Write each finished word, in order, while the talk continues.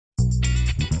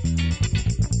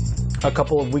A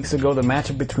couple of weeks ago, the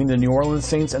matchup between the New Orleans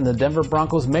Saints and the Denver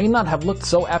Broncos may not have looked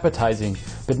so appetizing,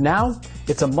 but now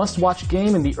it's a must-watch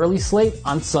game in the early slate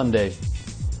on Sunday.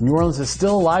 New Orleans is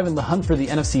still alive in the hunt for the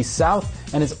NFC South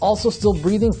and is also still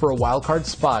breathing for a wildcard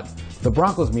spot. The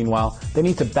Broncos, meanwhile, they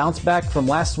need to bounce back from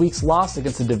last week's loss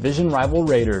against the division rival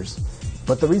Raiders.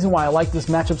 But the reason why I like this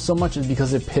matchup so much is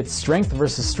because it pits strength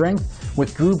versus strength,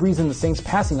 with Drew Brees and the Saints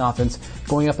passing offense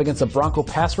going up against a Bronco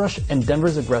pass rush and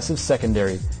Denver's aggressive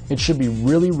secondary. It should be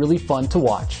really fun to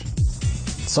watch.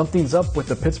 Something's up with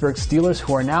the Pittsburgh Steelers,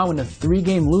 who are now in a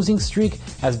 3-game losing streak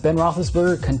as Ben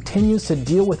Roethlisberger continues to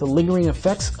deal with the lingering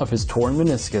effects of his torn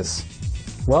meniscus.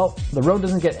 Well, the road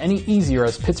doesn't get any easier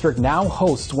as Pittsburgh now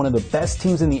hosts one of the best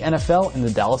teams in the NFL in the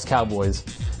Dallas Cowboys.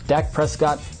 Dak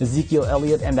Prescott, Ezekiel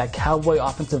Elliott, and that Cowboy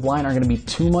offensive line are going to be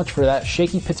too much for that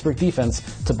shaky Pittsburgh defense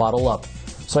to bottle up.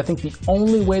 So I think the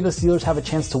only way the Steelers have a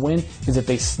chance to win is if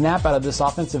they snap out of this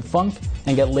offensive funk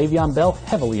and get Le'Veon Bell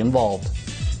heavily involved.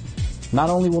 Not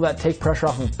only will that take pressure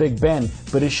off of Big Ben,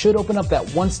 but it should open up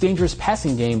that once dangerous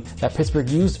passing game that Pittsburgh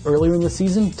used earlier in the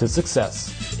season to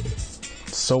success.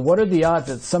 So what are the odds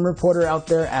that some reporter out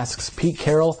there asks Pete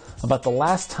Carroll about the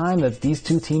last time that these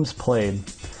two teams played?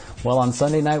 Well, on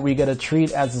Sunday night we get a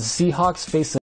treat as the Seahawks face